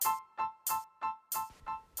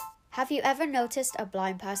Have you ever noticed a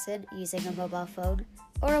blind person using a mobile phone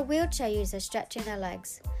or a wheelchair user stretching their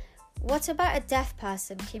legs? What about a deaf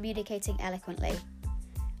person communicating eloquently?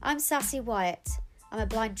 I'm Sassy Wyatt. I'm a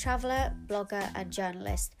blind traveller, blogger and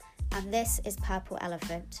journalist, and this is Purple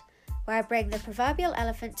Elephant, where I bring the proverbial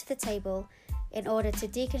elephant to the table in order to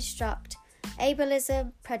deconstruct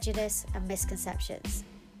ableism, prejudice and misconceptions.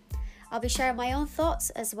 I'll be sharing my own thoughts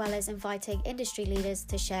as well as inviting industry leaders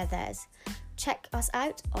to share theirs. Check us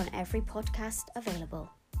out on every podcast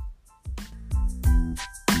available.